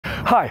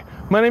Hi,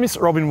 my name is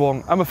Robin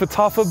Wong. I'm a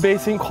photographer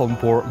based in Kuala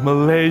Lumpur,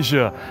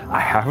 Malaysia. I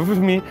have with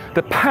me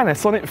the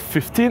Panasonic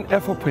 15mm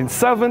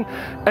F1.7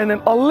 and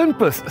an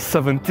Olympus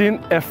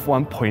 17mm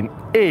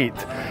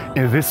F1.8.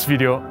 In this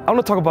video, I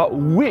want to talk about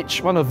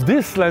which one of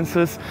these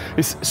lenses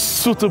is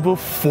suitable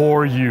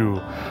for you.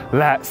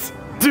 Let's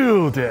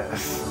do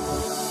this!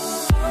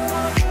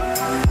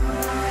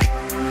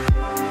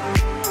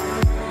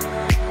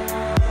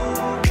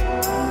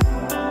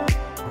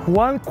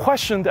 One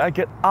question that I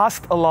get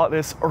asked a lot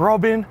is,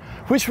 Robin,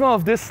 which one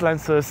of these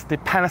lenses, the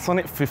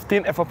Panasonic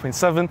 15mm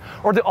F1.7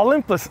 or the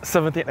Olympus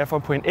 17mm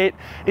F1.8,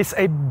 is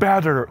a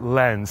better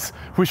lens?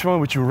 Which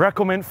one would you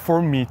recommend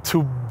for me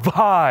to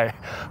buy?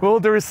 Well,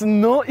 there is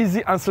no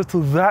easy answer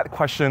to that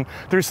question.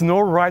 There is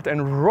no right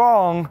and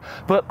wrong,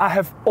 but I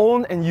have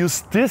owned and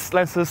used these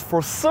lenses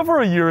for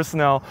several years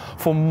now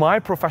for my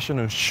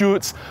professional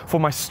shoots, for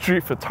my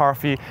street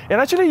photography, and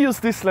I actually use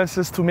these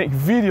lenses to make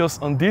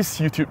videos on this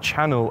YouTube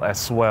channel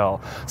as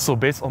well. So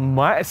based on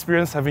my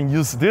experience having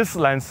used these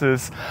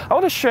lenses, I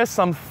want to share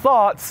some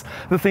thoughts,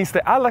 the things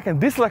that I like and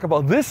dislike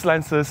about these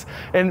lenses,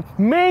 and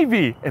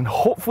maybe and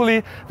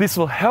hopefully this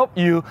will help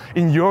you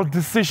in your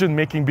decision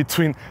making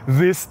between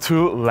these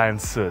two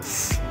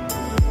lenses.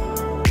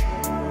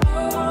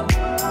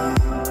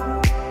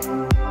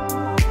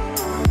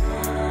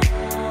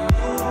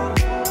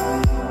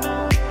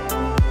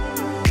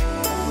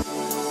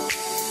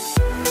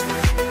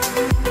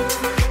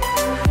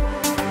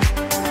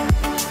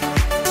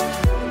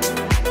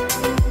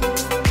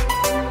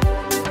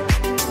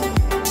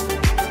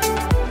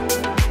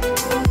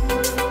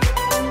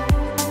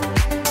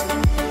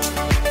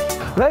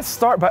 Let's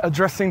start by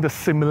addressing the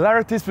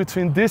similarities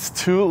between these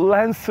two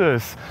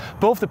lenses.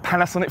 Both the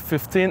Panasonic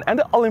 15 and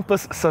the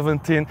Olympus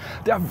 17,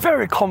 they are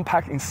very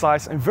compact in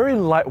size and very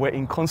lightweight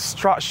in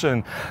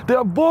construction. They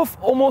are both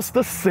almost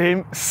the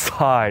same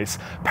size.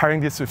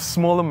 Pairing this with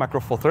smaller Macro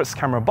Four Thirds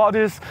camera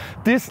bodies,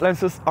 these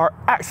lenses are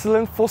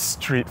excellent for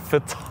street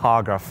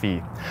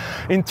photography.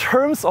 In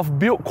terms of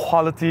build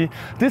quality,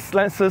 these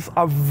lenses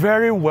are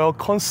very well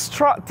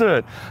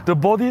constructed. The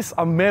bodies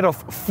are made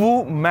of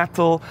full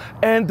metal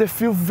and they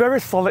feel very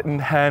solid in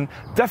hand,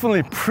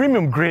 definitely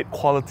premium grade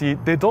quality.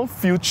 They don't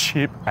feel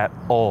cheap at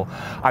all.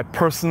 I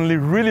personally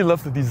really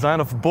love the design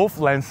of both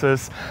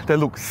lenses. They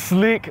look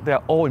sleek,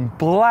 they're all in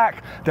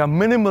black, they're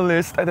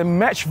minimalist, and they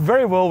match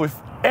very well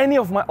with any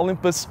of my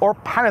Olympus or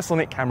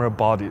Panasonic camera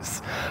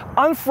bodies.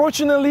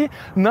 Unfortunately,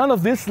 none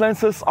of these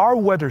lenses are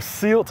weather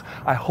sealed.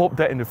 I hope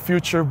that in the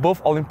future,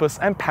 both Olympus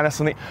and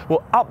Panasonic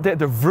will update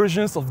the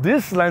versions of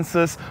these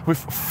lenses with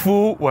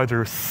full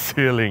weather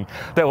sealing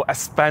that will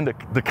expand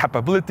the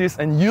capabilities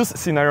and use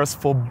scenarios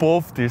for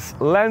both these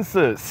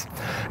lenses.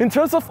 In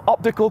terms of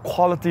optical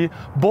quality,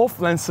 both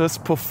lenses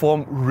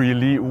perform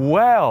really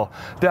well.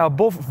 They are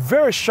both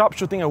very sharp,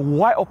 shooting a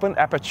wide open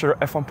aperture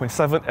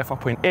f1.7,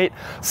 f1.8,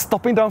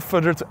 stopping down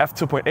further to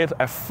f2.8 to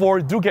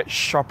f4 do get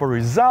sharper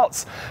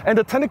results, and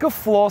the technical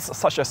flaws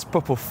such as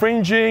purple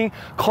fringing,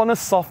 corner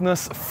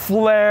softness,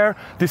 flare,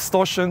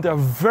 distortion, they are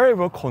very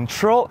well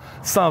controlled.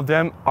 Some of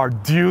them are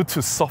due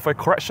to software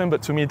correction,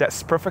 but to me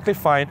that's perfectly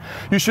fine.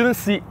 You shouldn't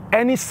see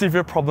any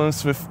severe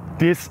problems with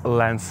these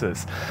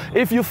lenses.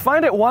 If you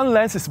find that one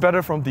lens is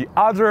better from the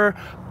other,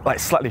 like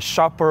slightly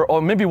sharper,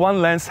 or maybe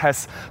one lens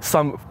has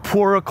some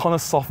poorer corner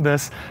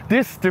softness,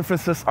 these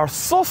differences are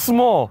so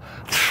small.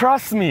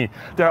 Trust me,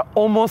 they're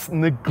almost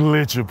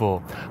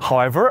negligible.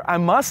 However, I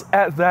must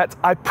add that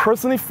I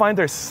personally find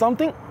there's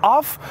something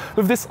off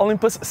with this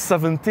Olympus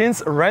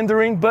 17's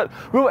rendering, but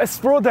we'll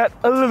explore that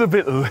a little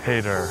bit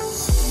later.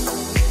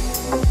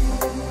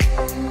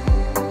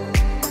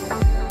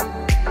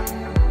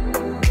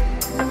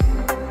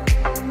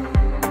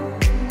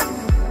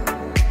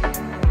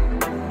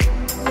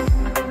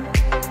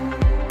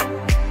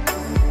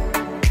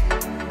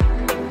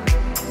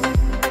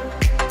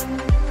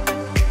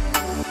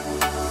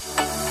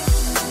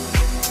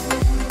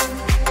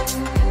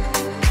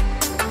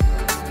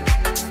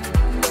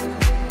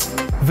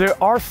 There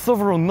are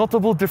several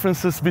notable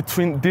differences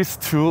between these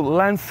two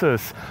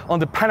lenses. On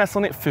the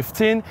Panasonic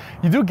 15,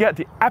 you do get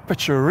the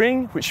aperture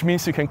ring, which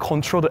means you can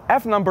control the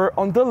f number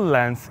on the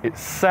lens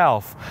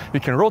itself. You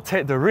can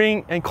rotate the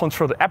ring and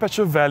control the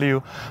aperture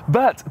value,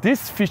 but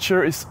this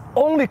feature is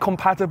only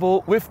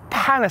compatible with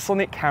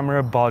Panasonic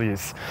camera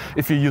bodies.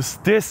 If you use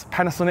this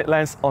Panasonic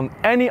lens on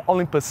any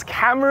Olympus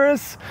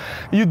cameras,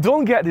 you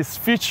don't get this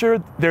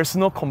feature. There's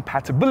no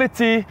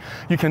compatibility.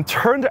 You can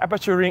turn the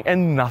aperture ring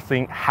and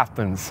nothing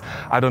happens.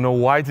 I don't know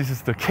why this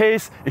is the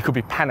case. It could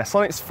be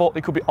Panasonic's fault,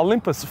 it could be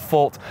Olympus'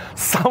 fault.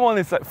 Someone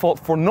is at fault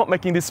for not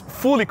making this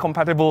fully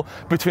compatible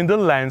between the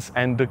lens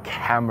and the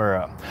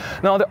camera.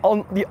 Now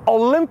on the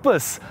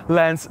Olympus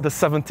lens, the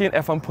 17mm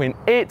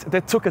F1.8,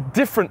 they took a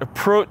different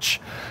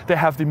approach. They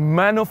have the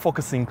manual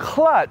focusing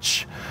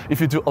clutch.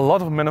 If you do a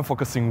lot of manual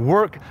focusing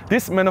work,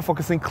 this manual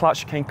focusing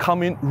clutch can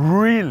come in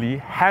really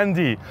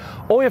handy.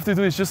 All you have to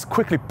do is just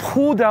quickly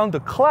pull down the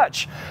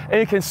clutch and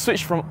you can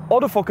switch from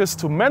autofocus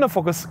to manual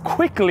focus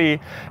quickly,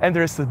 and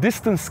there is a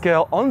distance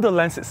scale on the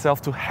lens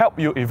itself to help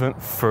you even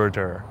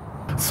further.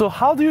 So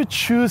how do you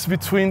choose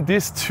between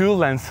these two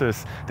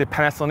lenses, the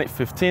Panasonic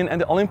 15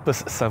 and the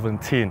Olympus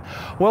 17?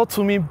 Well,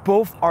 to me,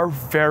 both are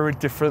very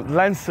different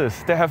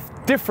lenses. They have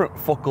different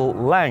focal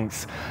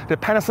lengths. The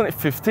Panasonic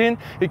 15,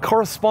 it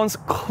corresponds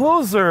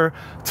closer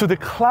to the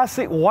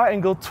classic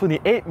wide-angle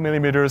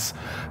 28mm,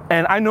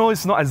 and I know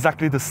it's not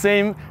exactly the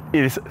same.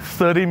 It is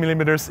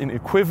 30mm in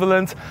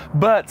equivalent,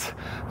 but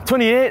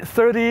 28,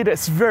 30,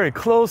 that's very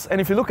close.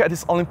 And if you look at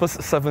this Olympus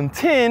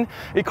 17,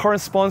 it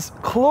corresponds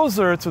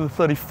closer to the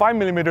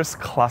 35mm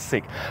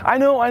classic. I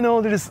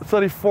know that it's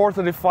 34,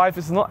 35,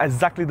 it's not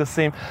exactly the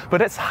same, but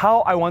that's how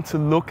I want to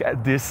look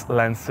at these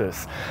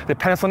lenses. The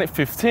Panasonic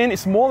 15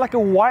 is more like a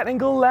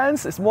wide-angle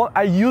lens.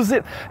 I use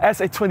it as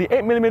a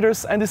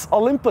 28mm, and this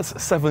Olympus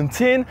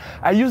 17,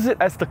 I use it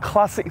as the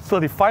classic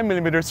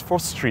 35mm for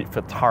street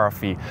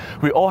photography.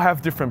 We all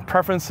have different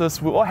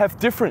preferences, we all have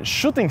different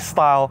shooting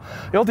style.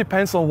 It all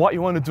depends on what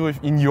you want to do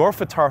in your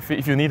photography.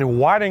 If you need a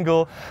wide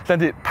angle, then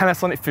the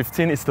Panasonic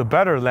 15 is the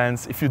better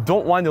lens. If you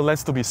don't want your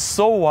lens to be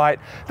so wide,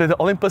 then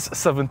the Olympus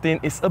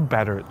 17 is a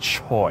better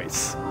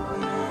choice.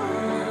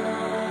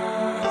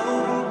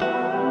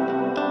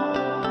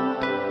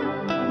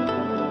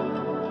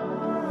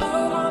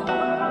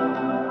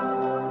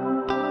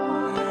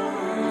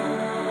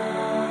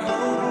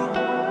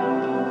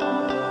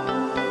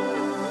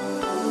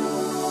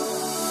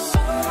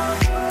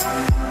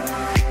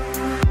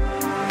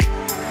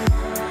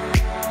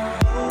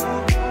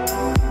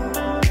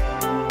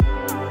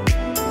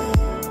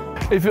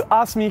 If you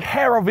ask me,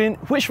 hey Robin,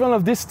 which one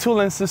of these two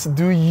lenses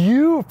do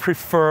you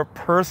prefer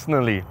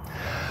personally?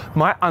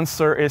 My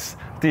answer is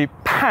the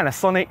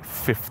Panasonic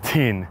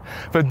 15.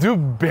 But do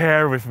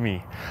bear with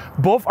me.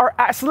 Both are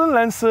excellent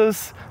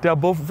lenses, they are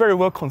both very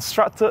well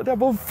constructed, they're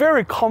both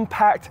very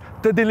compact,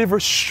 they deliver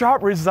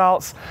sharp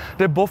results,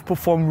 they both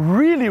perform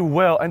really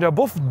well, and they're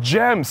both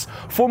gems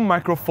for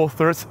Micro Four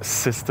Thirds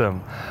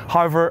system.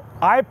 However,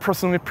 I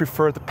personally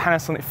prefer the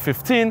Panasonic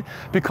 15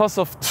 because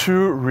of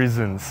two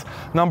reasons.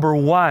 Number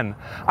one,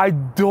 I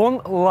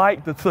don't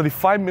like the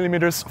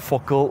 35mm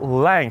focal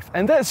length,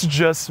 and that's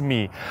just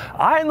me.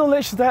 I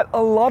acknowledge that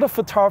a lot of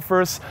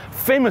photographers,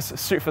 famous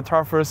street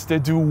photographers, they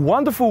do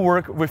wonderful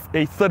work with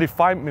a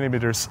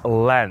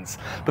 35mm lens,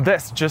 but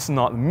that's just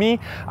not me.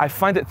 I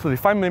find that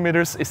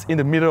 35mm is in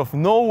the middle of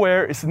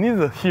nowhere, it's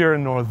neither here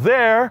nor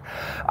there.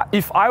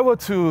 If I were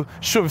to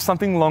shoot with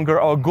something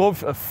longer, I'll go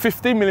with a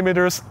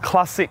 50mm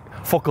classic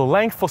focal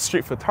length for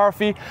street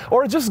photography,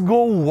 or just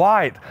go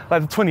wide,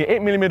 like the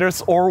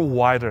 28mm or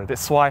wider.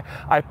 That's why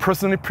I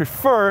personally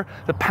prefer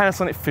the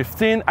Panasonic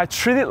 15. I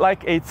treat it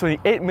like a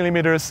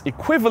 28mm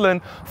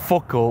equivalent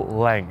focal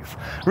length.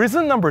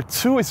 Reason number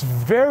two is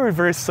very,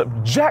 very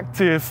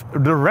subjective.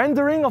 The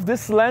rendering of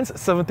this lens,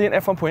 17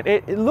 F1.8,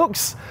 it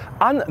looks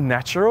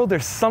unnatural.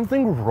 There's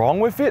something wrong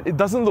with it. It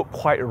doesn't look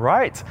quite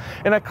right.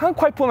 And I can't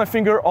quite put my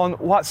finger on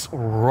what's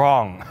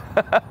wrong.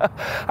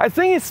 I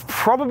think it's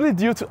probably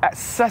due to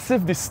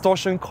excessive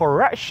distortion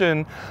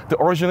correction.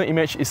 The original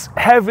image is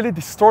heavily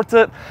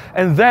distorted,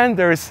 and then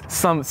there is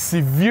some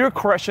severe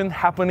correction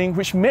happening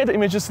which made the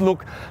images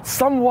look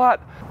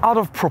somewhat out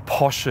of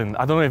proportion.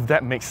 I don't know if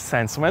that makes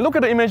sense. When I look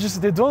at the images,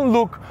 they don't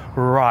look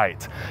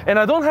right. And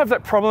I don't have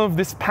that problem with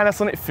this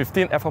Panasonic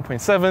 15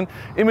 F1.7.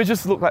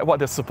 Images look like what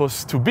they're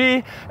supposed to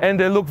be, and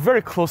they look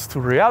very close to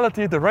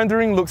reality. The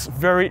rendering looks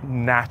very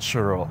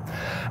natural.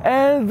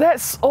 And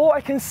that's all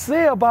I can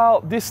say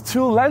about these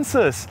two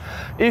lenses.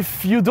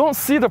 If you don't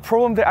see the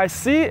problem that I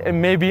see,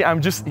 and maybe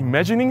I'm just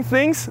imagining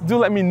things, do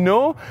let me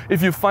know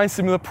if you find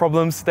similar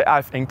problems that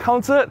I've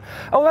encountered.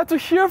 I would like to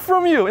hear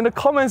from you in the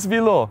comments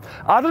below.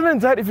 Other than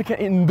that, if you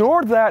can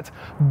ignore that,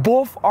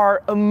 both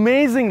are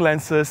amazing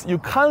lenses. You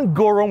can't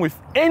go wrong with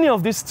any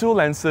of these two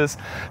lenses.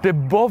 They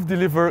both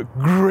deliver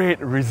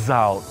great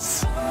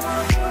results.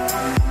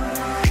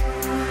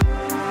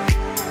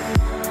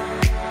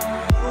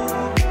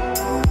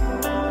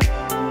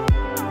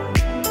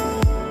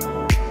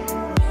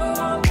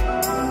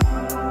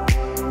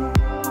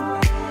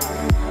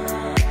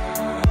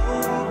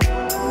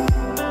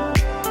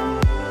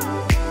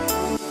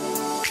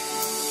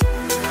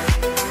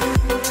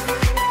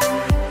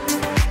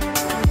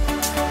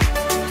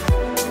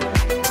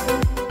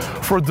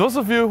 For those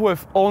of you who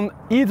have owned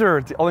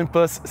either the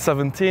Olympus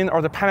 17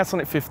 or the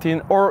Panasonic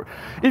 15, or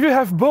if you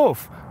have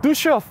both, do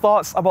share your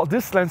thoughts about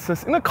these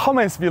lenses in the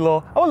comments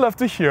below. I would love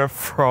to hear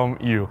from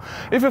you.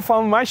 If you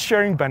found my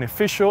sharing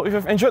beneficial, if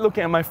you've enjoyed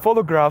looking at my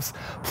photographs,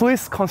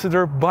 please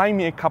consider buying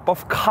me a cup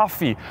of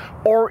coffee,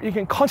 or you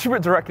can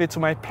contribute directly to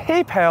my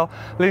PayPal.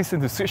 Links in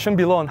the description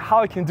below on how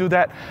I can do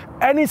that.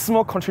 Any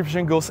small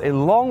contribution goes a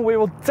long way,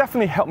 will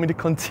definitely help me to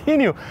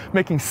continue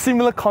making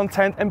similar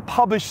content and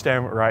publish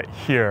them right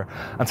here.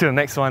 Until the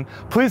next one,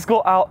 please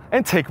go out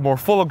and take more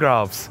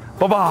photographs.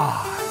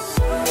 Bye-bye.